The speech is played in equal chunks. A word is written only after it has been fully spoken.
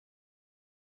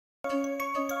Namaste,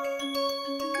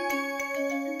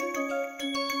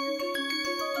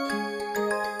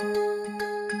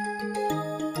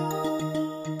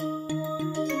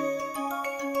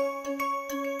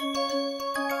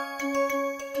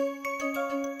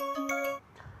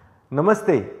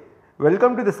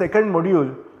 welcome to the second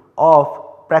module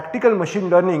of Practical Machine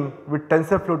Learning with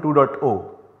TensorFlow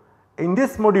 2.0. In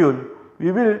this module,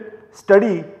 we will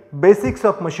study basics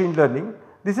of machine learning.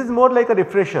 This is more like a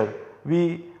refresher.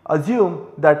 We assume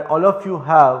that all of you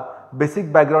have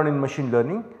basic background in machine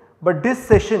learning, but this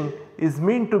session is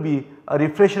meant to be a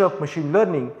refresher of machine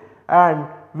learning, and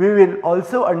we will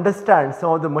also understand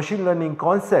some of the machine learning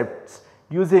concepts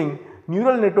using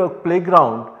neural network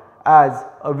playground as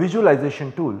a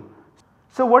visualization tool.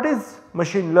 So, what is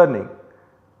machine learning?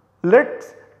 Let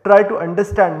us try to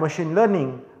understand machine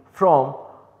learning from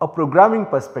a programming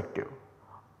perspective.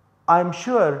 I am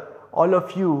sure all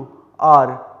of you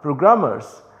are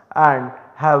programmers and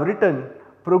have written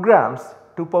programs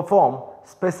to perform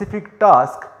specific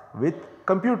tasks with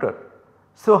computer.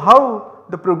 So, how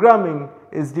the programming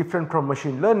is different from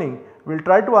machine learning? We will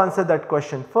try to answer that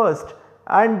question first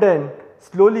and then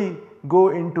slowly go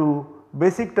into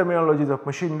basic terminologies of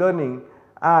machine learning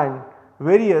and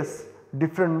various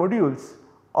different modules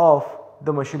of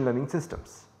the machine learning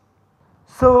systems.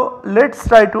 So, let us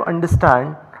try to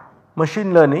understand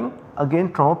machine learning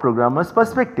again from a programmer's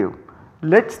perspective.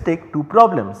 Let us take two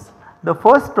problems. The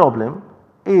first problem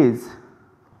is,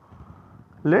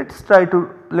 let us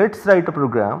write a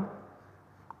program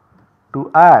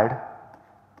to add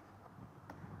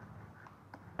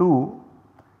two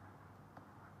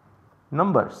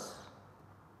numbers.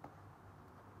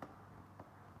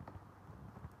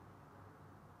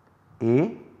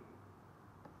 A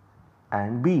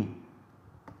and B.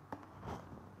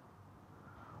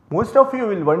 Most of you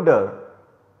will wonder,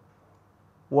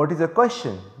 what is a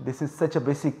question? This is such a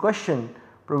basic question.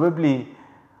 Probably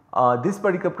this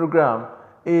particular program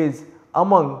is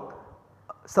among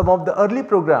some of the early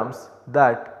programs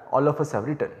that all of us have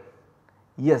written.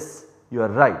 Yes, you are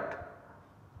right.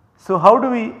 So, how do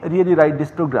we really write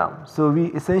this program? So, we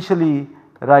essentially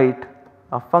write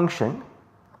a function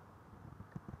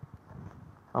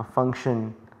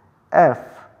f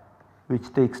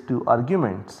which takes two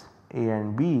arguments a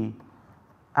and b,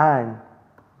 and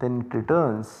then it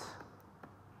returns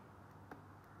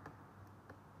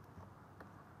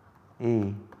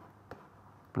a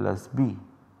plus b.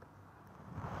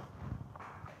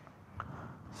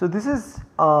 So, this is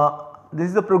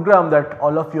a program that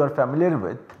all of you are familiar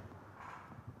with.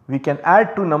 We can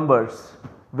add two numbers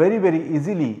very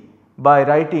easily by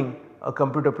writing a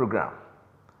computer program.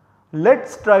 Let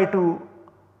us try to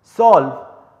solve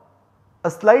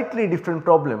a slightly different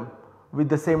problem with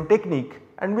the same technique,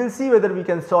 and we will see whether we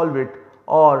can solve it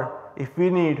or if we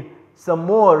need some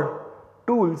more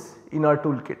tools in our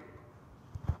toolkit.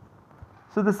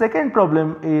 So, the second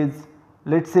problem is,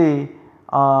 let us say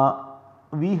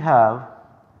we have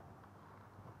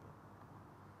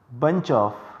bunch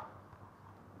of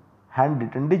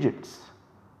handwritten digits.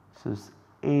 So, this is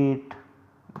 8,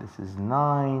 this is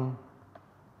 9.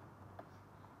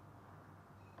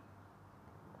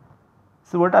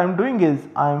 So, what I am doing is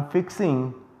I am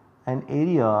fixing an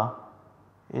area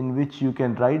in which you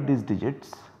can write these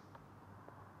digits,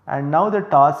 and now the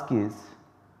task is,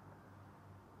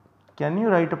 can you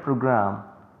write a program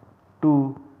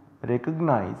to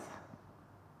recognize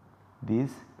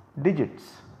these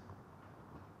digits?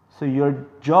 So, your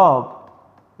job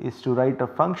is to write a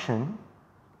function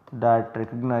that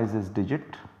recognizes digit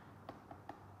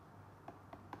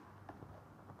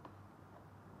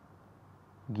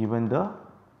given the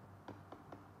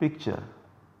picture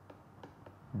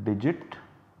digit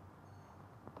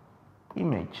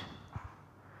image.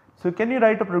 So, can you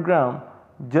write a program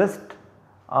just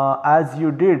as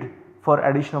you did for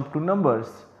addition of two numbers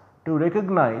to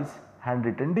recognize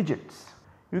handwritten digits?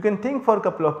 You can think for a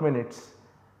couple of minutes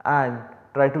and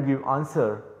try to give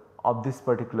answer of this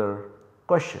particular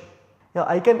question. Now,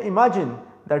 I can imagine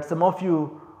that some of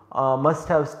you must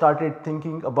have started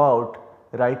thinking about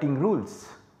writing rules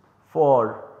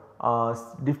for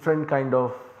different kind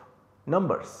of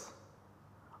numbers.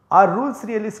 Are rules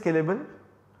really scalable?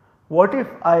 What if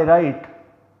I write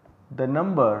the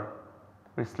number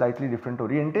with slightly different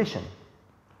orientation,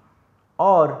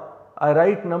 or I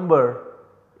write number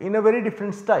in a very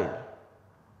different style?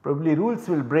 Probably rules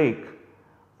will break,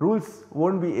 rules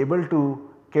will not be able to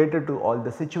cater to all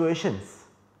the situations.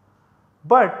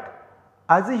 But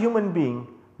as a human being,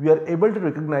 we are able to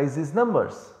recognize these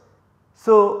numbers.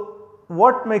 So,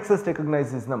 what makes us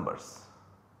recognize these numbers?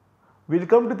 We will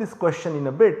come to this question in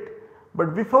a bit,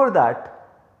 but before that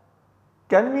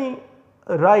can we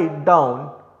write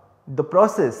down the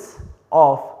process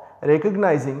of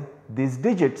recognizing these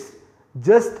digits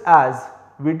just as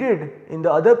we did in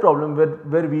the other problem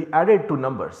where we added two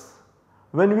numbers.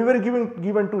 When we were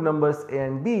given two numbers A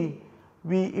and B,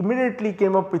 we immediately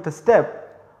came up with a step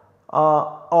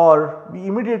or we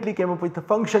immediately came up with a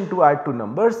function to add two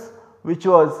numbers, which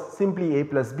was simply A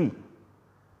plus B.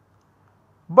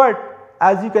 But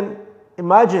as you can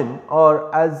imagine,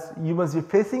 or as you must be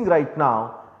facing right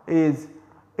now, is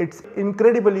it's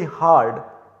incredibly hard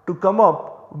to come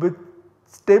up with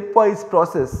stepwise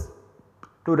process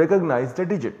to recognize the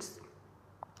digits.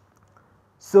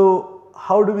 So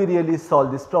how do we really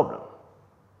solve this problem?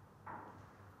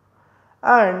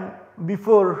 And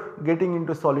before getting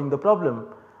into solving the problem,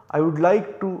 I would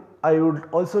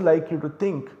also like you to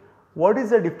think, what is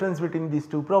the difference between these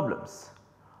two problems?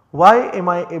 Why am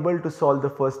I able to solve the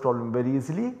first problem very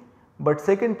easily, but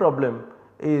second problem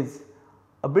is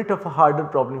a bit of a harder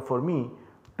problem for me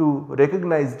to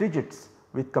recognize digits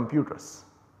with computers?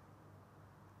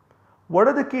 What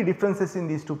are the key differences in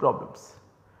these two problems?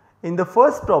 In the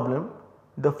first problem,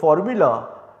 the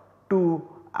formula to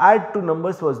add two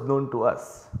numbers was known to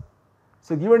us.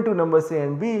 So given two numbers A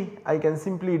and B, I can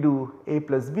simply do A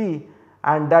plus B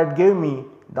and that gave me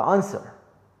the answer.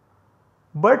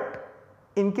 But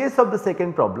in case of the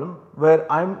second problem, where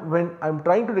when I am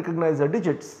trying to recognize the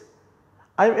digits,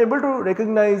 I am able to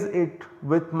recognize it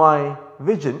with my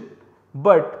vision,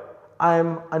 but I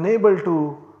am unable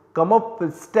to come up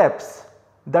with steps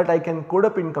that I can code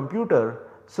up in computer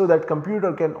so that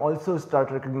computer can also start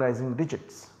recognizing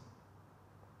digits.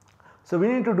 So we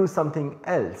need to do something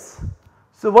else.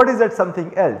 So what is that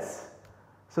something else?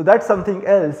 So that something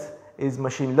else is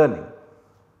machine learning.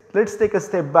 Let us take a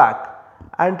step back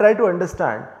and try to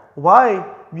understand why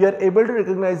we are able to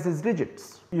recognize these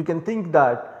digits. You can think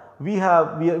that we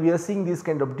are seeing these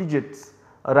kind of digits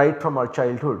right from our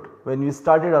childhood. When we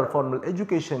started our formal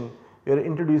education, we are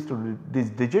introduced to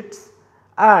these digits,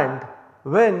 and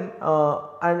when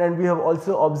and we have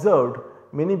also observed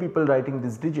many people writing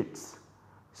these digits.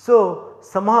 So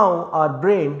somehow our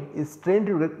brain is trained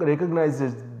to recognize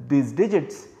these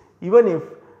digits even if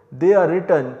they are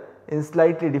written in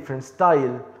slightly different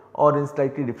style or in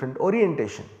slightly different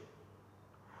orientation.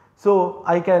 So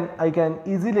I can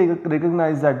easily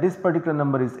recognize that this particular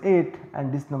number is 8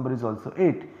 and this number is also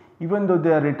 8, even though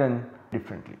they are written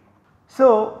differently.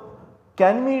 So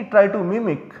can we try to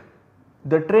mimic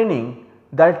the training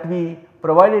that we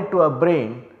provided to our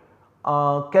brain?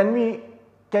 Can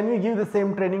we give the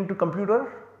same training to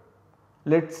computer?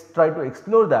 Let us try to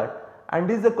explore that, and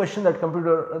this is the question that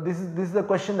this is the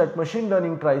question that machine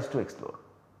learning tries to explore.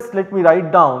 Let me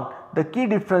write down the key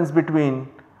difference between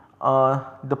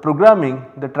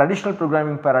the traditional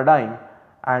programming paradigm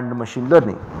and machine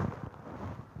learning.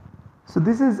 So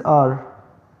this is our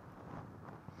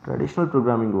traditional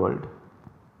programming world,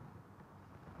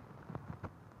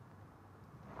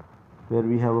 where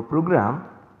we have a program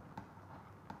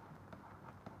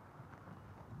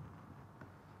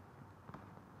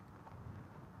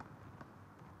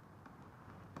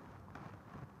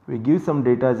we give some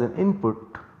data as an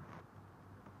input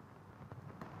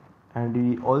and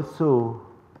we also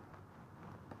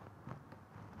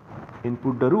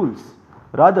input the rules.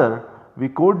 Rather, we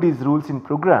code these rules in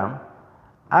program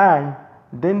and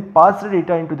then pass the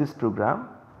data into this program.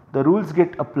 The rules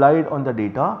get applied on the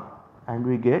data and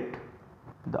we get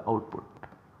the output.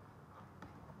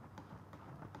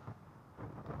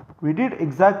 We did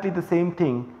exactly the same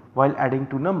thing while adding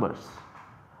two numbers.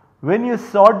 When you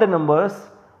sort the numbers,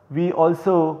 we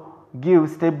also give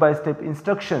step by step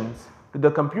instructions to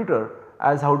the computer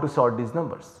as how to sort these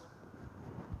numbers.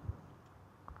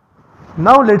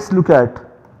 Now let us look at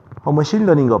how machine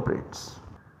learning operates.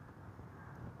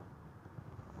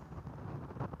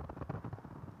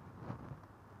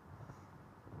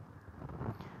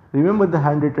 Remember the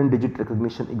handwritten digit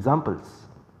recognition example,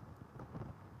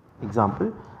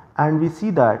 and we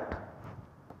see that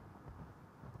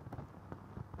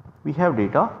we have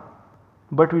data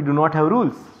but we do not have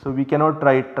rules. So we cannot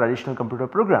write traditional computer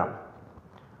program,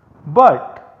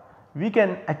 but we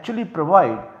can actually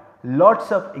provide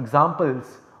lots of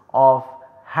examples of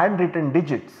handwritten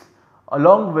digits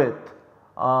along with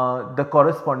the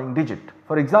corresponding digit.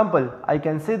 For example, I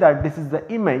can say that this is the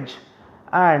image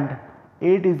and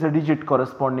 8 is the digit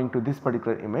corresponding to this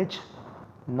particular image,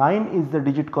 9 is the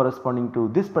digit corresponding to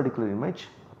this particular image,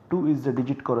 2 is the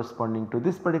digit corresponding to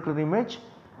this particular image,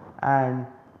 and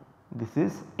this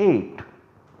is 8,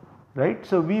 right.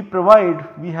 So we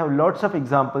have lots of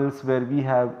examples where we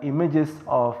have images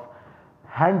of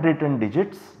handwritten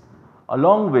digits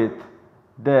along with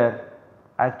their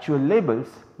actual labels,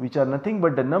 which are nothing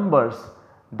but the numbers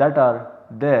that are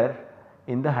there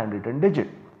in the handwritten digit.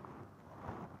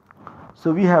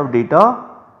 So, we have data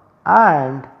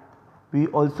and we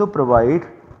also provide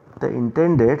the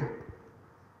intended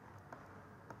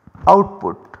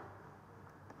output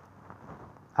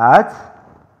as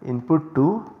input to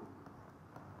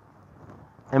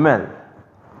ML,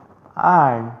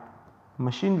 and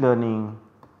machine learning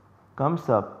comes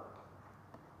up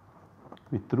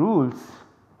with rules,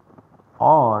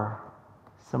 or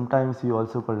sometimes we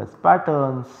also call as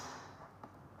patterns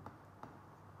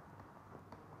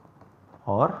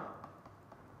or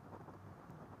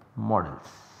models.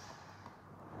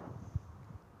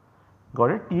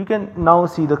 Got it? You can now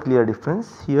see the clear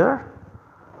difference here.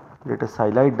 Let us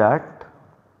highlight that.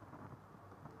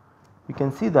 You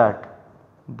can see that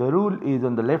the rule is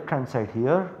on the left hand side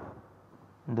here,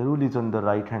 the rule is on the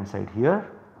right hand side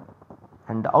here,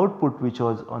 and the output which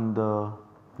was on the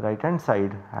right hand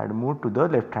side had moved to the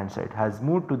left hand side, has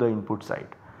moved to the input side.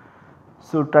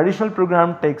 So, traditional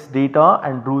program takes data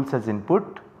and rules as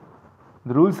input.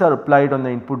 The rules are applied on the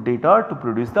input data to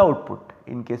produce the output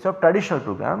in case of traditional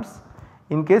programs.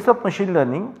 In case of machine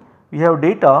learning, we have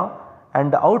data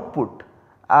and the output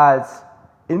as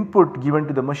input given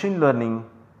to the machine learning,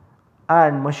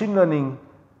 and machine learning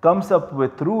comes up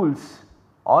with rules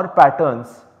or patterns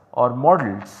or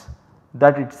models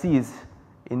that it sees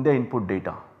in the input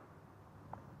data.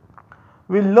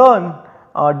 We will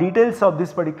learn details of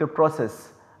this particular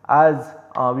process as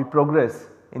we progress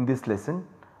in this lesson,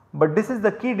 but this is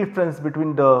the key difference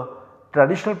between the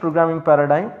traditional programming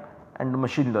paradigm and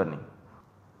machine learning.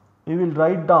 We will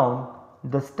write down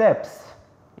the steps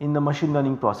in the machine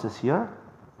learning process here.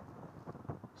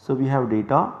 So, we have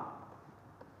data,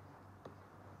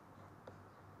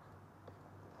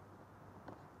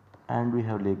 and we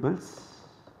have labels,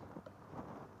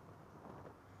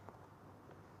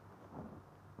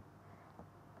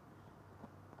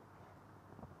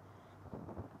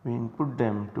 we input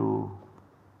them to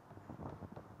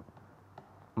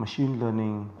machine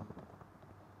learning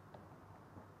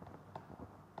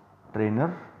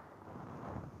trainer.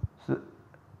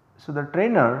 So, the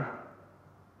trainer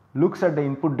looks at the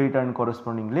input data and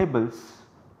corresponding labels,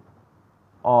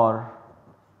 or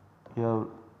you have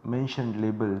mentioned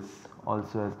labels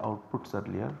also as outputs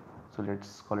earlier. So, let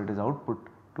us call it as output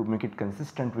to make it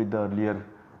consistent with the earlier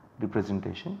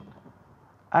representation,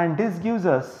 and this gives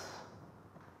us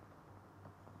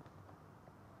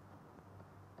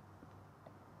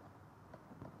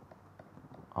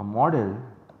a model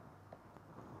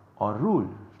or rules.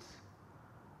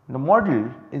 The model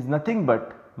is nothing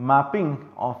but mapping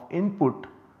of input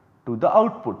to the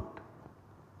output.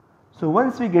 So,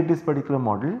 once we get this particular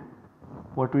model,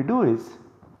 what we do is,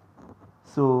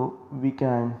 so we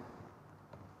can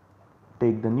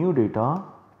take the new data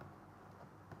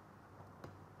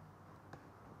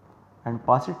and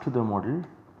pass it to the model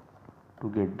to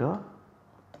get the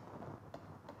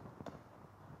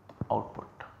output.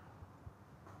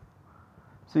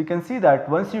 So, you can see that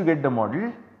once you get the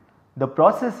model, the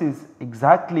process is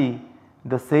exactly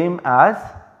the same as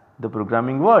the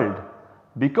programming world,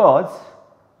 because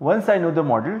once I know the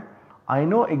model, I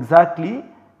know exactly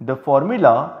the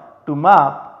formula to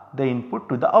map the input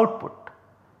to the output.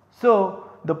 So,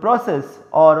 the process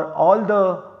or all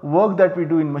the work that we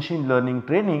do in machine learning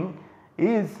training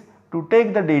is to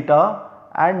take the data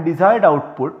and desired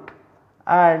output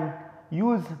and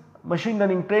use machine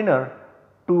learning trainer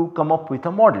to come up with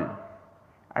a model,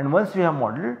 and once we have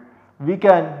model, we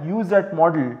can use that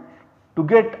model to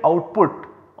get output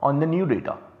on the new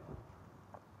data.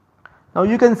 Now,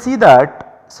 you can see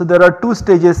that, so there are two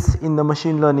stages in the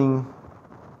machine learning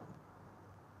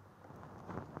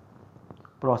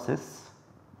process.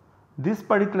 This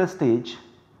particular stage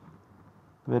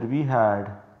where we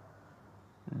had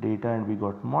data and we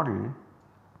got model,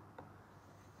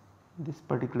 this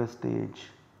particular stage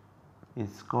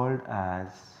is called as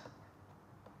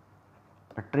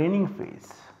a training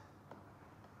phase.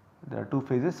 There are two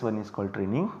phases, one is called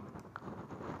training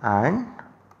and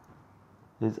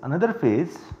there is another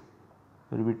phase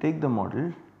where we take the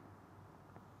model,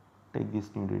 take this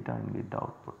new data and get the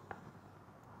output.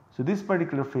 So, this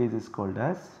particular phase is called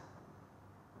as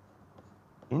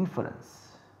inference.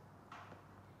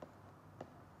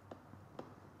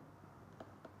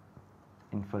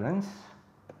 Inference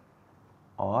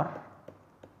or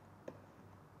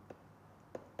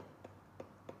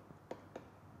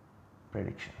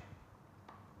prediction.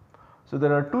 So,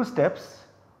 there are two steps,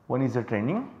 one is the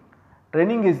training.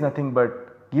 Training is nothing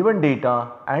but given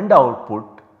data and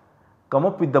output, come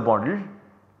up with the model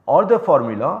or the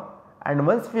formula, and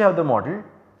once we have the model,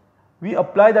 we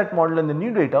apply that model in the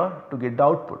new data to get the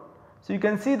output. So, you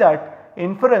can see that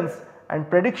inference and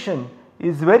prediction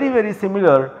is very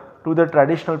similar to the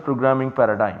traditional programming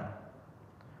paradigm.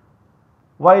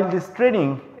 While this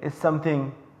training is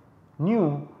something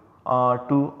new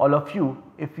to all of you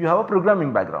if you have a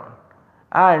programming background,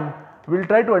 and we will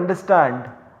try to understand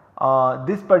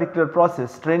this particular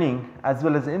process, training as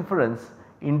well as inference,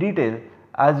 in detail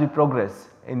as we progress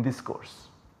in this course.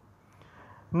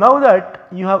 Now that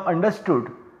you have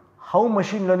understood how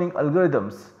machine learning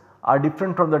algorithms are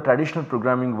different from the traditional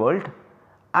programming world,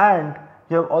 and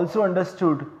you have also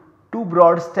understood two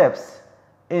broad steps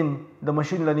in the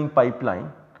machine learning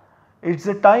pipeline, it is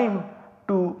a time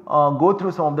to go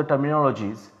through some of the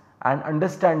terminologies and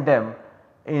understand them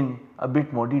in a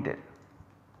bit more detail.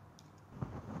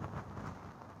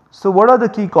 So, what are the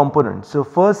key components? So,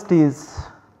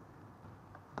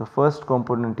 the first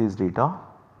component is data.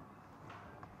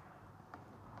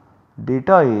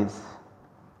 Data is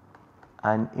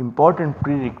an important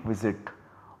prerequisite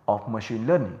of machine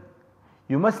learning.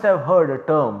 You must have heard a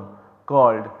term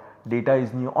called data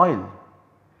is new oil,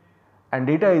 and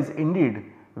data is indeed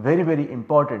very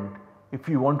important if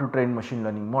you want to train machine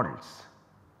learning models.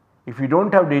 If you do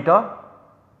not have data,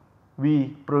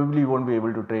 we probably will not be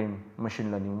able to train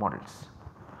machine learning models.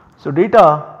 So,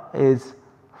 data is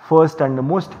first and the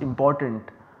most important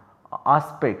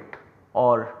aspect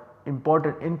or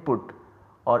important input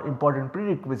or important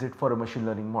prerequisite for a machine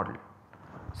learning model.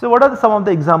 So, what are some of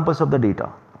the examples of the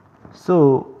data?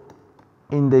 So,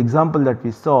 in the example that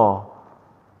we saw,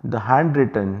 the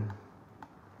handwritten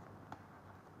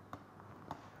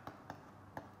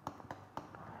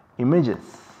images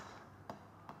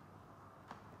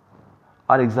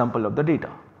are example of the data.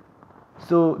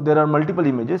 So, there are multiple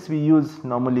images. We use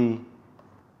normally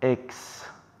X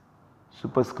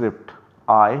superscript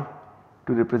I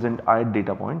to represent ith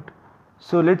data point.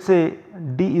 So, let us say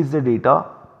D is the data,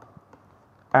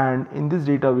 and in this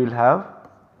data we will have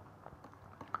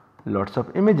lots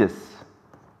of images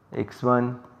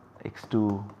x1,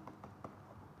 x2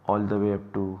 all the way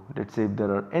up to, let us say if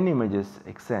there are n images,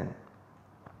 xn.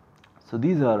 So,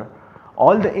 these are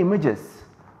all the images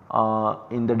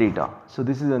in the data. So,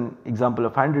 this is an example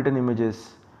of handwritten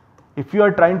images. If you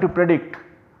are trying to predict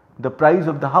the price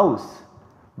of the house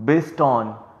based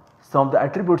on some of the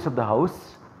attributes of the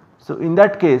house, so in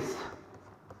that case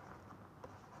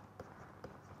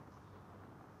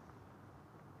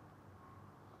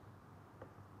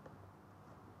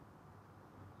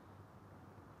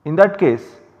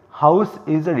house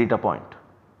is a data point.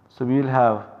 So, we will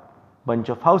have bunch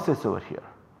of houses over here.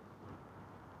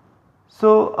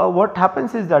 So, what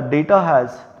happens is that data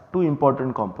has two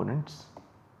important components.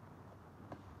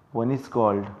 One is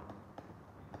called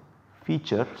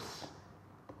features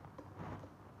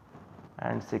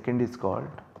and second is called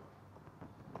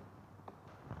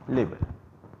label.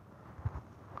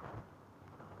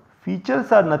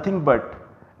 Features are nothing but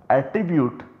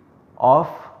attribute of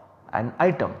an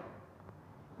item.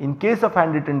 In case of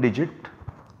handwritten digit,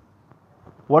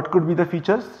 what could be the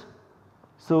features?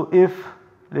 So, if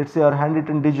let us say our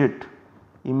handwritten digit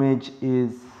image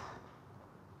is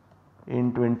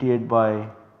in 28 by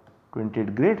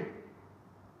 28 grid,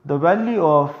 the value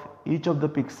of each of the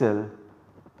pixel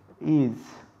is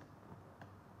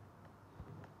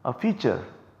a feature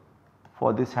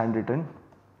for this handwritten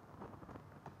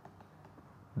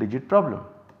digit problem.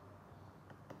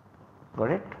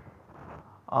 Got it?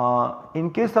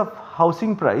 In case of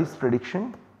housing price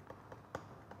prediction,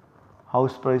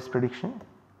 house price prediction,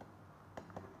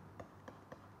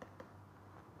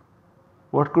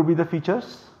 what could be the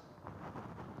features?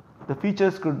 The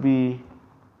features could be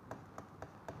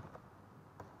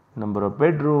number of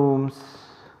bedrooms,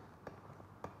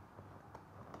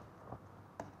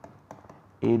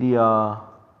 area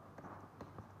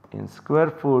in square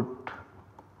foot,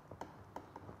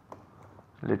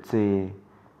 let us say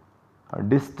a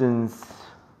distance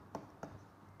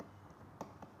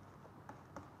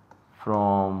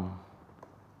from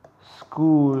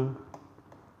school,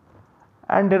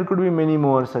 and there could be many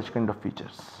more such kind of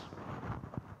features.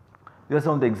 These are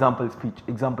some of the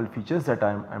example features that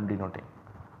I am denoting.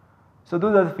 So,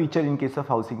 those are the features in case of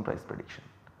housing price prediction.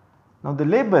 Now, the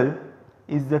label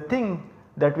is the thing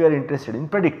that we are interested in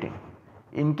predicting.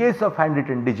 In case of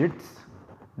handwritten digits,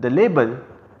 the label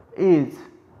is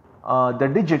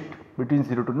the digit between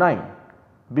 0 to 9,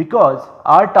 because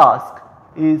our task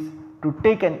is to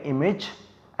take an image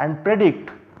and predict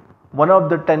one of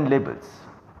the 10 labels.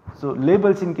 So,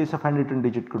 labels in case of handwritten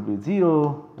digit could be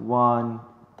 0, 1,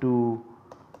 2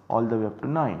 all the way up to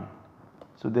 9.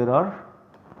 So, there are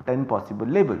 10 possible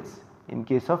labels in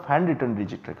case of handwritten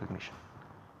digit recognition.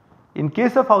 In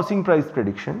case of housing price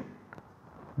prediction,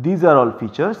 these are all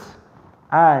features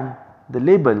and the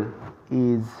label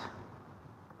is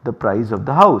the price of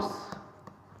the house.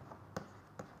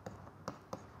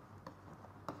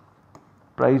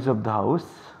 Price of the house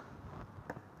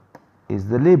is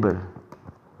the label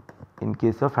in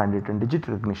case of handwritten digit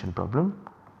recognition problem,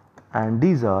 and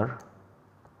these are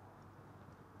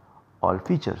all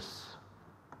features.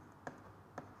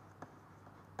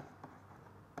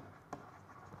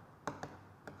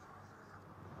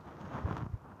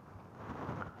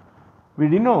 We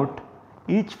denote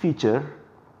each feature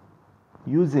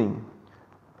using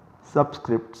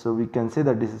subscript. So, we can say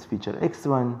that this is feature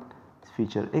x1, this is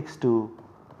feature x2,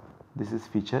 this is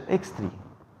feature x3,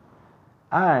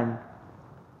 and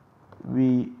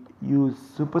we use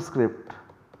superscript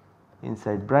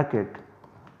inside bracket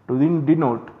to then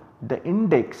denote the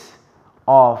index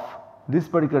of this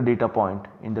particular data point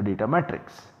in the data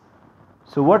matrix.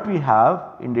 So, what we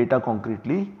have in data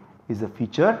concretely is a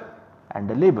feature and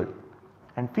a label,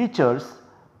 and features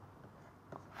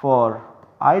for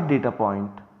ith data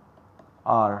point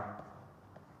are,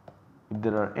 if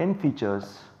there are n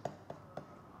features,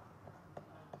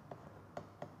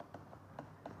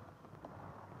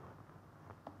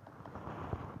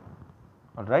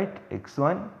 alright,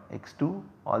 x1, x2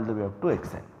 all the way up to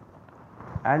xn,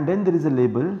 and then there is a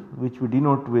label which we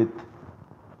denote with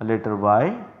a letter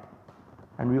y,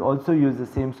 and we also use the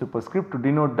same superscript to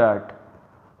denote that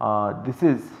this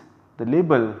is the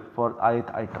label for ith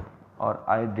item or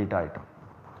ith data item.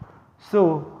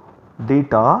 So,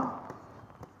 data,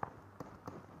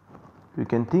 you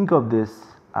can think of this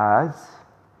as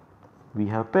we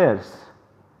have pairs,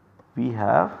 we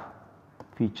have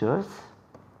features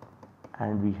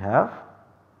and we have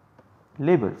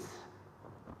labels,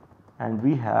 and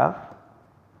we have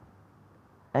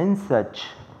n such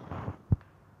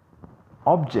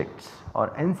objects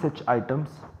or n such items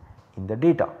in the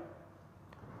data.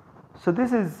 So,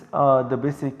 this is the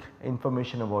basic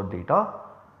information about data.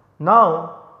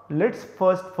 Now, let us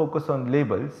first focus on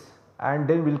labels and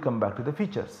then we will come back to the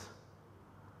features.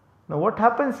 Now, what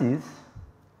happens is,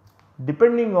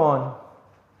 depending on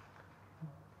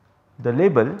the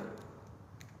label,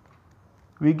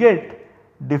 we get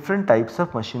different types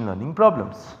of machine learning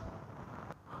problems.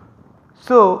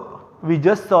 So, we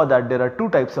just saw that there are two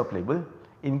types of label.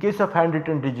 In case of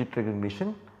handwritten digit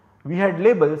recognition, we had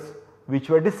labels which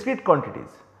were discrete quantities.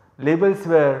 Labels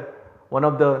were one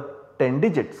of the 10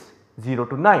 digits 0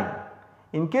 to 9.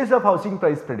 In case of housing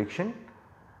price prediction,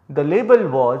 the label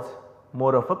was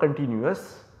more of a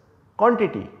continuous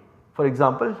quantity. For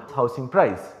example, housing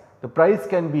price, the price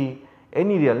can be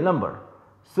any real number.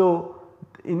 So,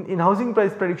 in housing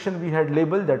price prediction we had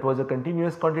label that was a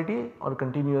continuous quantity or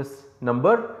continuous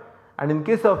number, and in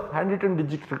case of handwritten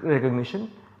digit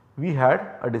recognition we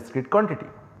had a discrete quantity.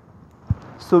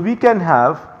 So, we can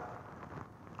have,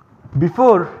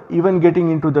 before even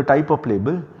getting into the type of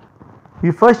label,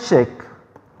 we first check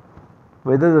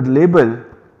whether the label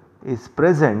is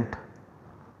present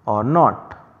or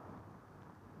not.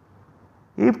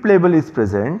 If label is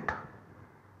present,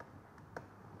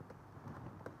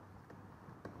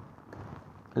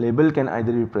 label can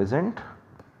either be present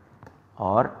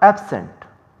or absent.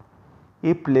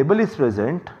 If label is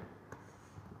present,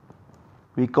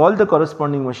 we call the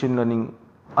corresponding machine learning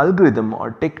algorithm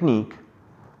or technique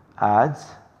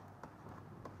as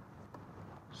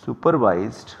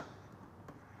supervised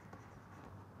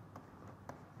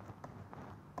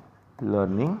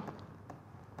learning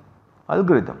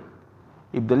algorithm.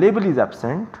 If the label is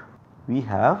absent, we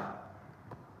have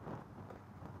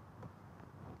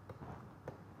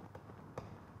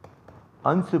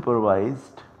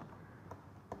unsupervised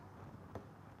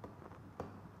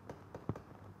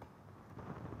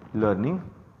learning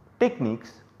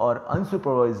techniques or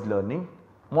unsupervised learning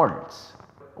models.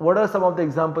 What are some of the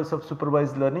examples of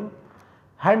supervised learning?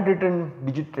 Handwritten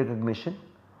digit recognition,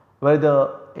 where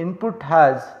the input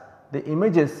has the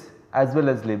images as well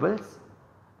as labels,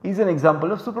 is an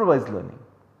example of supervised learning.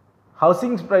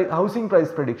 Housing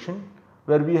price prediction,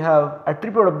 where we have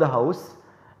attribute of the house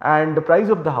and the price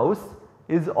of the house,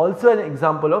 is also an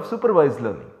example of supervised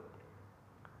learning.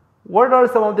 What are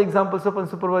some of the examples of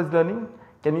unsupervised learning?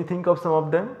 Can you think of some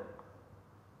of them?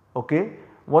 Okay.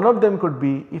 One of them could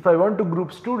be, if I want to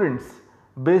group students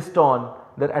based on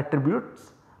their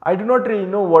attributes, I do not really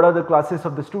know what are the classes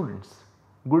of the students,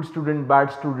 good student,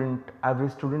 bad student,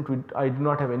 average student, I do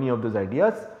not have any of those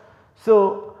ideas.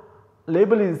 So,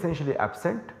 label is essentially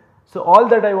absent. So, all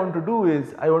that I want to do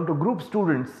is I want to group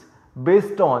students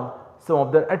based on some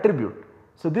of their attribute.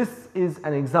 So, this is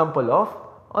an example of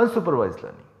unsupervised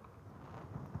learning.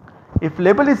 If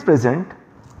label is present,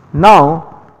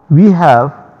 now we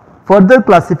have further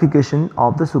classification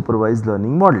of the supervised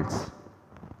learning models.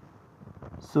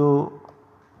 So,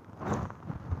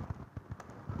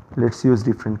 let us use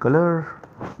different color.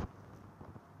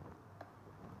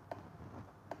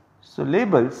 So,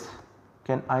 labels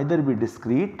can either be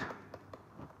discrete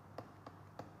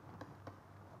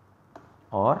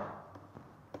or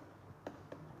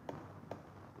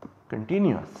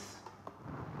continuous.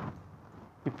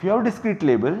 If you have discrete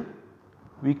label,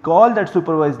 we call that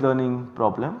supervised learning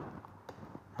problem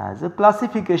as a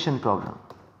classification problem.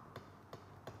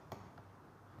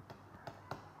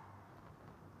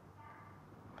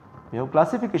 We have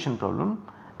classification problem,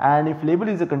 and if label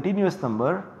is a continuous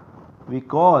number, we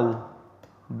call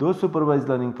those supervised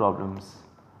learning problems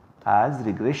as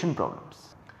regression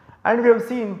problems. And we have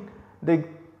seen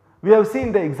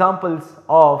the examples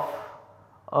of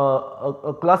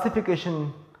a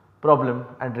classification problem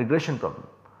and regression problem.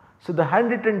 So, the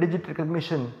handwritten digit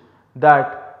recognition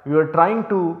that we are trying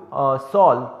to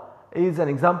solve is an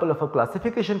example of a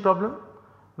classification problem,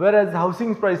 whereas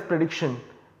housing price prediction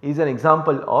is an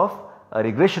example of a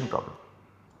regression problem.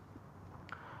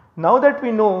 Now that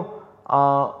we know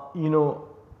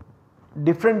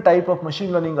different type of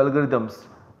machine learning algorithms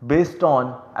based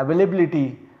on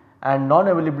availability and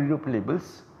non-availability of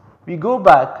labels, we go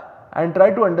back and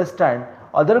try to understand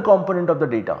other component of the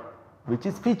data, which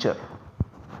is feature.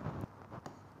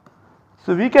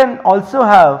 So, we can also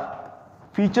have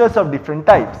features of different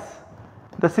types.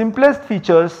 The simplest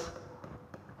features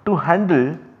to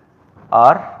handle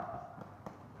are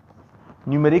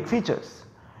numeric features.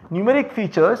 Numeric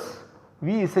features,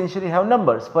 we essentially have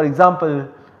numbers. For example,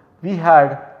 we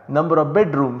had number of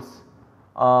bedrooms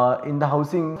in the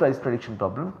housing price prediction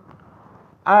problem,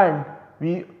 and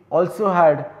we also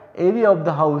had area of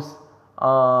the house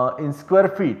in square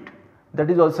feet.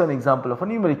 That is also an example of a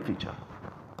numeric feature.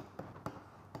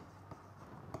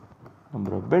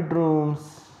 Number of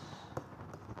bedrooms,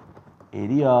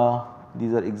 area,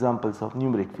 these are examples of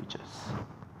numeric features.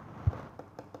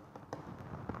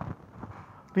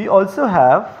 We also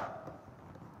have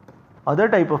other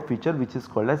type of feature which is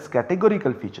called as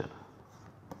categorical feature.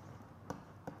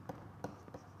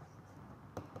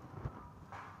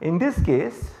 In this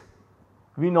case,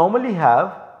 we normally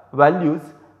have values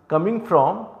coming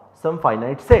from some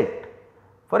finite set.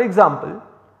 For example,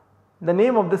 the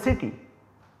name of the city.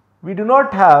 We do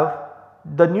not have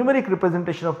the numeric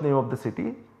representation of name of the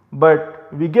city,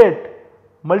 but we get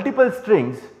multiple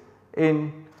strings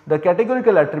in the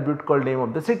categorical attribute called name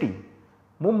of the city.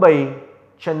 Mumbai,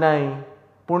 Chennai,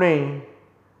 Pune,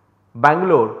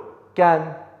 Bangalore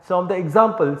can some of the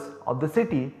examples of the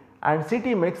city, and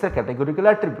city makes a categorical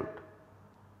attribute.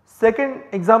 Second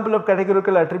example of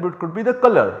categorical attribute could be the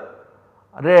color,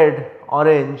 red,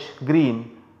 orange,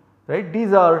 green, right.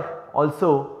 These are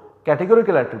also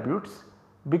categorical attributes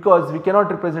because we cannot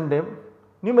represent them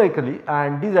numerically,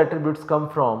 and these attributes come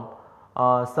from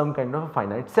some kind of a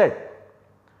finite set.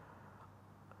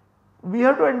 We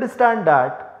have to understand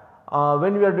that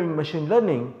when we are doing machine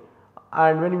learning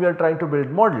and when we are trying to build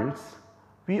models,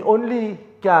 we only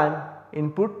can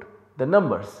input the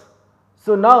numbers.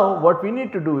 So, now what we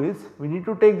need to do is we need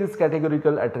to take these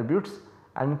categorical attributes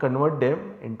and convert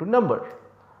them into number.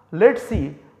 Let us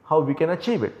see how we can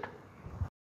achieve it.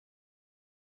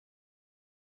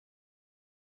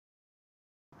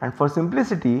 And for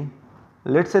simplicity,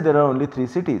 let us say there are only 3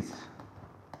 cities: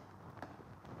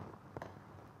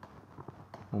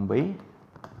 Mumbai,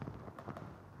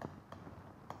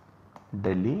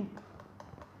 Delhi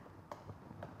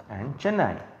and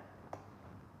Chennai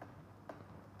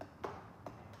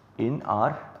in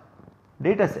our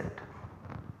data set.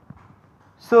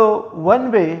 So,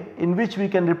 one way in which we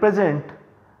can represent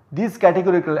these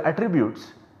categorical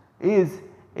attributes is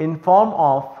in form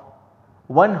of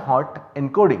one hot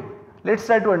encoding. Let us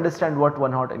try to understand what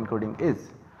one hot encoding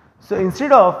is. So,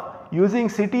 instead of using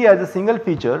city as a single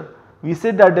feature, we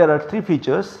said that there are 3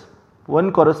 features,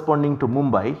 one corresponding to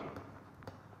Mumbai.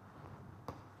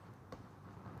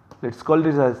 Let us call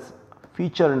this as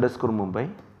feature underscore Mumbai,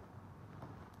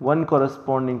 one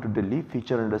corresponding to Delhi,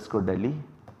 feature underscore Delhi,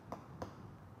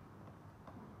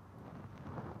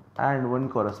 and one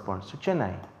corresponds to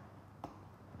Chennai,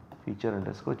 feature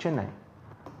underscore Chennai.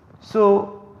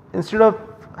 So, instead of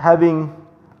having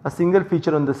a single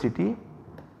feature on the city,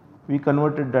 we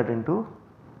converted that into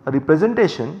a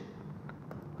representation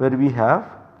where we have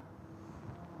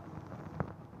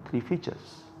 3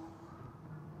 features.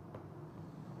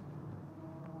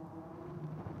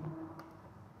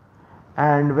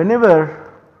 And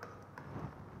whenever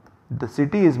the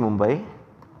city is Mumbai,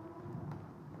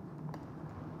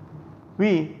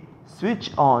 we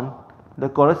switch on the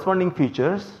corresponding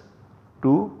features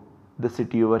to the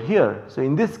city over here. So,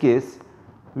 in this case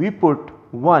we put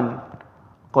 1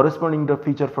 corresponding to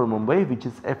feature for Mumbai, which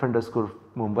is f underscore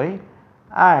Mumbai,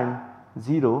 and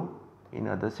 0 in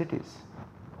other cities.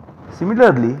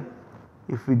 Similarly,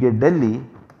 if we get Delhi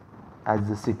as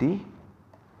the city,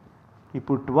 we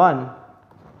put 1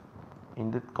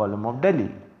 in the column of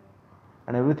Delhi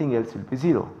and everything else will be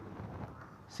 0.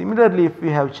 Similarly, if we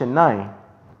have Chennai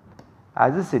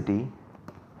as a city,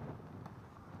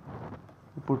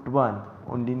 we put 1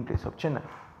 only in case of Chennai.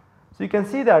 So, you can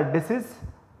see that this is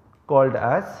called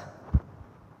as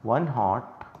one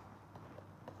hot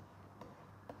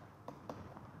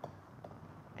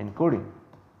encoding.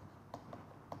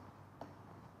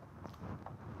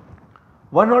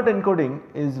 One hot encoding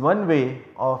is one way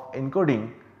of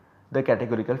encoding the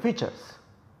categorical features.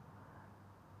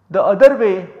 The other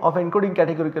way of encoding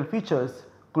categorical features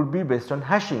could be based on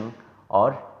hashing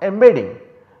or embedding.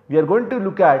 We are going to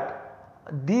look at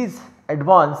these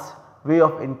advanced way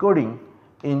of encoding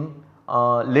in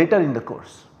later in the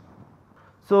course.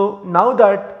 So, now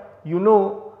that you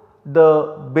know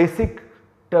the basic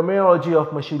terminology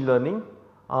of machine learning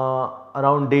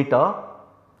around data,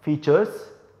 features,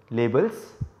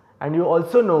 labels, and you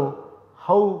also know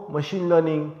how machine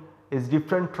learning is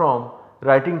different from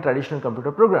writing traditional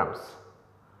computer programs.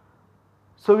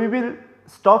 So, we will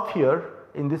stop here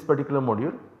in this particular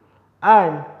module,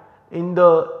 and in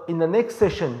the next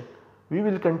session we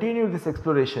will continue this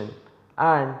exploration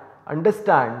and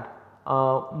understand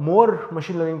more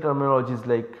machine learning terminologies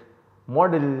like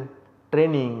model,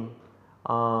 training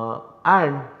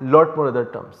and lot more other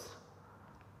terms.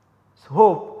 So,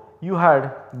 hope you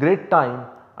had great time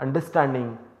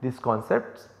understanding these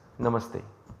concepts. Namaste.